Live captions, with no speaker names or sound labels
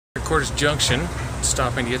Headquarters Junction,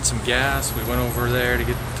 stopping to get some gas. We went over there to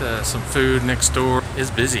get some food next door.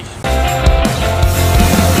 It's busy.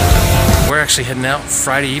 We're actually heading out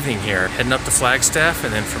Friday evening here, heading up to Flagstaff,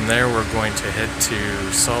 and then from there we're going to head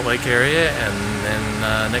to Salt Lake area, and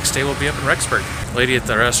then next day we'll be up in Rexburg. Lady at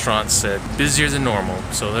the restaurant said busier than normal,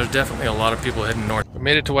 so there's definitely a lot of people heading north. We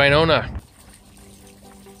made it to Winona.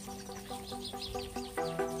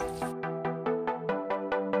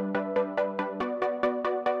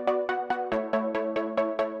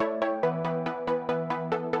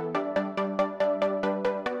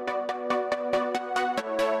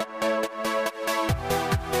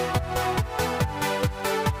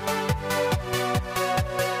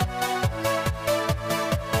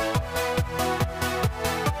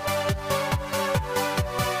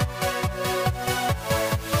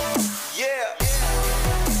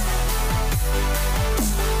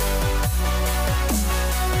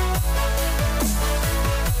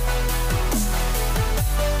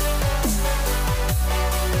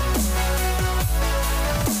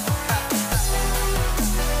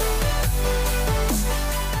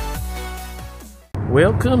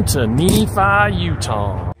 Welcome to Nephi,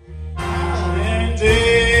 Utah. You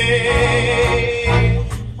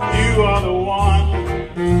are the one.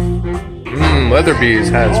 Leatherby's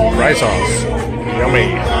has fry sauce.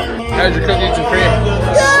 Yummy. How's your cookies and cream?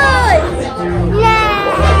 Good! Yeah!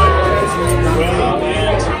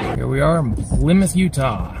 Here we are in Plymouth,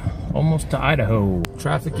 Utah. Almost to Idaho.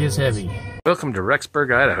 Traffic is heavy. Welcome to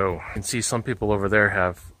Rexburg, Idaho. You can see some people over there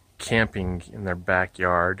have camping in their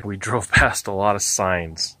backyard. We drove past a lot of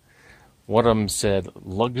signs. One of them said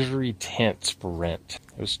luxury tents for rent.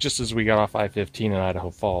 It was just as we got off I-15 in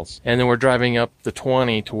Idaho Falls. And then we're driving up the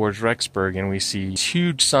 20 towards Rexburg, and we see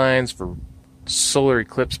huge signs for solar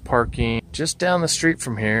eclipse parking. Just down the street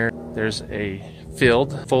from here, there's a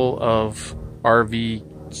field full of RVs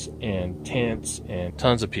and tents and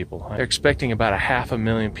tons of people. They're expecting about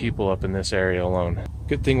 500,000 people up in this area alone.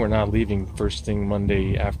 Good thing we're not leaving first thing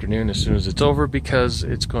Monday afternoon as soon as it's over, because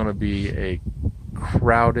it's going to be a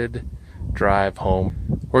crowded drive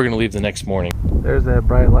home. We're going to leave the next morning. There's that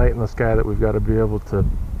bright light in the sky that we've got to be able to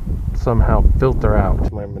somehow filter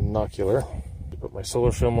out. My monocular. Put my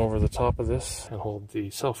solar film over the top of this and hold the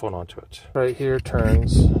cell phone onto it. Right here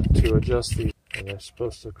turns to adjust the, and they're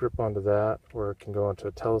supposed to grip onto that, or it can go into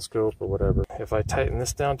a telescope or whatever. If I tighten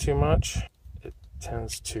this down too much, it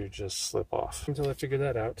tends to just slip off. Until I figure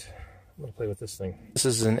that out, I'm gonna play with this thing. This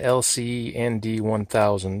is an LC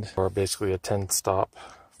ND1000, or basically a 10-stop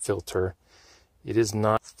filter. It is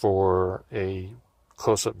not for a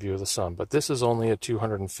close-up view of the sun, but this is only a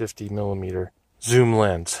 250mm zoom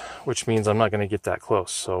lens, which means I'm not going to get that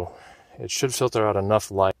close, so it should filter out enough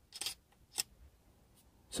light.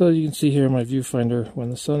 So you can see here in my viewfinder, when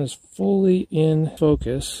the sun is fully in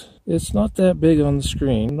focus, it's not that big on the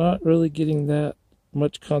screen. I'm not really getting that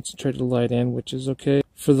much concentrated light in, which is okay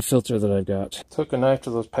for the filter that I've got. Took a knife to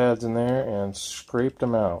those pads in there and scraped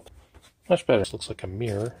them out. Much better. This looks like a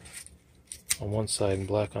mirror on one side and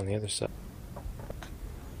black on the other side.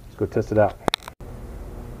 Let's go test it out.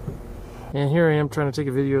 And here I am trying to take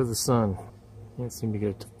a video of the sun. Can't seem to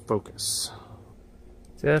get it to focus.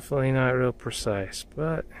 Definitely not real precise,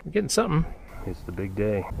 but I'm getting something. It's the big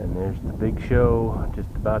day, and there's the big show just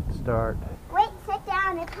about to start. Wait, sit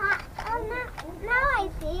down, it's hot. Oh, no, now I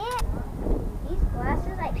see it. These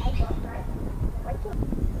glasses, I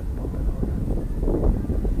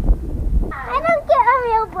don't get a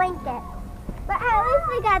real blanket, but at least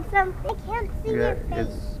we got some. I can't see your face.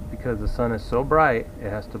 It's because the sun is so bright, it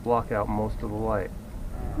has to block out most of the light.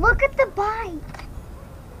 Look at the bite. It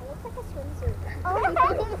looks like a swimsuit. Oh,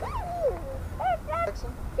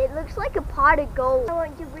 it looks like a pot of gold. I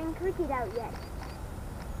want to bring cookies out yet.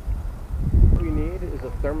 What we need is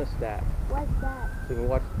a thermostat. What's that? So you can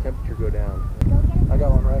watch the temperature go down. Go get it. I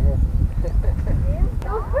got one right here.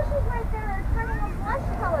 Those bushes right there are turning a blush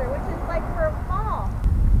color, which is like for fall.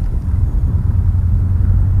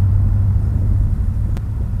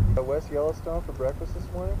 West Yellowstone for breakfast this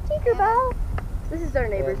morning. Tinkerbell. This is our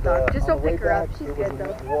neighbor's dog. Just don't pick her up. She's good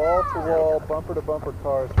though. Wall to wall, bumper to bumper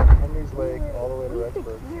cars from Henry's Lake all the way to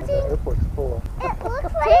Rexburg. And the airport's full. It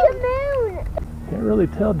looks like a moon. Can't really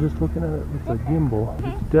tell just looking at it with a gimbal.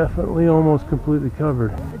 It's definitely almost completely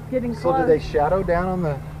covered. It's getting So close. do they shadow down on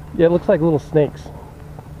the... Yeah, it looks like little snakes.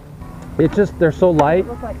 It's just, they're so light.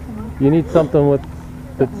 Look like You need something with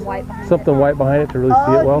that's white behind something white behind it to really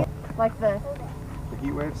see it well. like the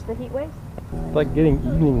heat waves? heat waves. It's like getting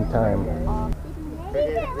evening time. It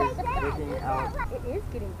is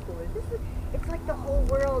getting cooler. It's like the whole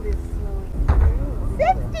world is slowing down.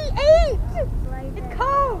 68! It's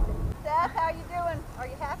cold. Seth, how you doing? Are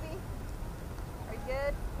you happy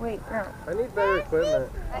Wait, no. I need better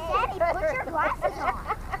equipment. Daddy, put your glasses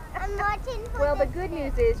on. I'm watching for Well, the good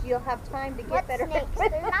news is you'll have time to get better. snakes?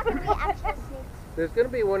 There's not going to be actual snakes. There's going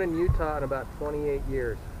to be one in Utah in about 28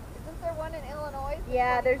 years. Isn't there one in Illinois?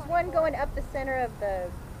 Yeah, there's one going up the center of the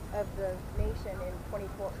nation in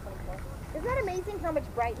 2012. Isn't that amazing how much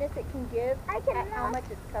brightness it can give at how much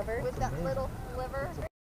it's covered? With that little sliver.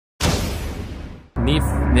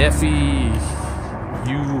 Neffy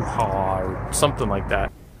U-Haul, something like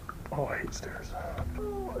that. Oh, I hate stairs.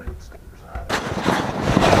 Oh, I hate stairs.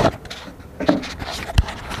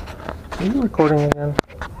 Are you recording again?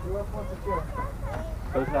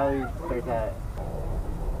 Those values, there's that.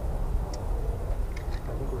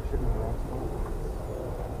 I think we're shooting the wrong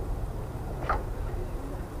spot.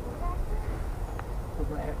 Where'd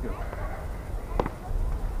my head go?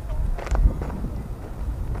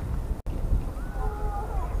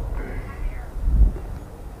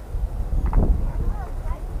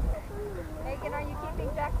 Megan, are you keeping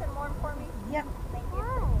Jackson warm for me? Yep. Thank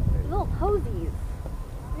you. Little posies.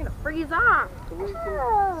 You're gonna freeze off. So we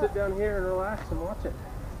can sit down here and relax and watch it.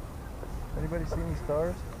 Anybody see any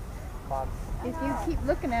stars? Mom, If you keep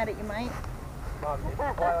looking at it, you might. Mom, it's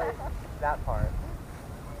Twilight, that part.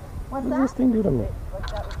 What's What does this thing do to me? Like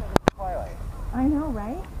that was in Twilight. I know,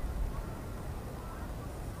 right?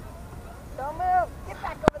 Don't move. Get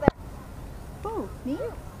back over there. Oh, me?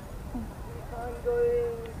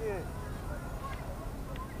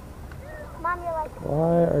 Mom, you're like,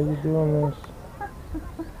 Why are you doing this?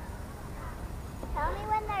 tell me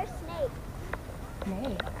when there's snakes.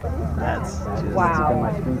 That's just Wow.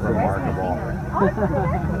 my screen remarkable.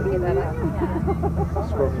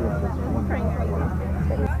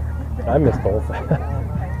 I missed the whole thing.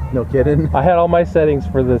 No kidding. I had all my settings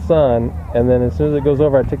for the sun, and then as soon as it goes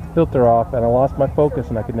over, I take the filter off, and I lost my focus,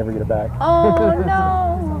 and I could never get it back. Oh,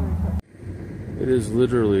 no. It is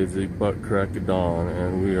literally the butt crack of dawn,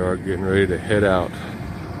 and we are getting ready to head out,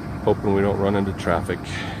 hoping we don't run into traffic.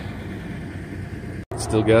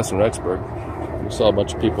 Still gas in Rexburg. We saw a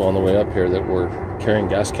bunch of people on the way up here that were carrying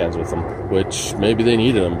gas cans with them, which maybe they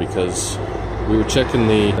needed them because we were checking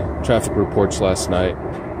the traffic reports last night,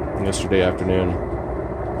 yesterday afternoon.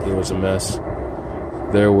 It was a mess.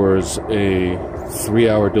 There was a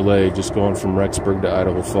 3-hour delay just going from Rexburg to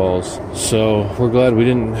Idaho Falls. So we're glad we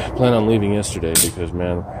didn't plan on leaving yesterday because,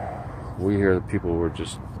 man, we hear that people were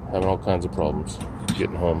just having all kinds of problems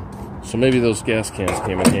getting home. So maybe those gas cans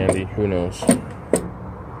came in handy. Who knows?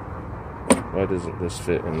 Why doesn't this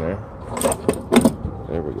fit in there?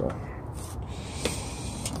 There we go.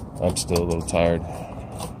 I'm still a little tired.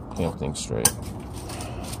 Can't think straight.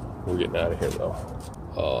 We're getting out of here though.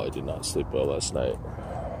 Oh, I did not sleep well last night.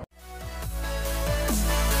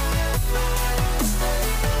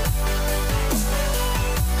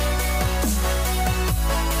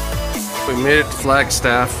 We made it to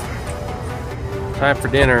Flagstaff. Time for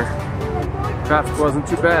dinner. Traffic wasn't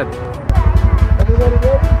too bad. Everybody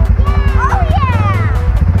ready?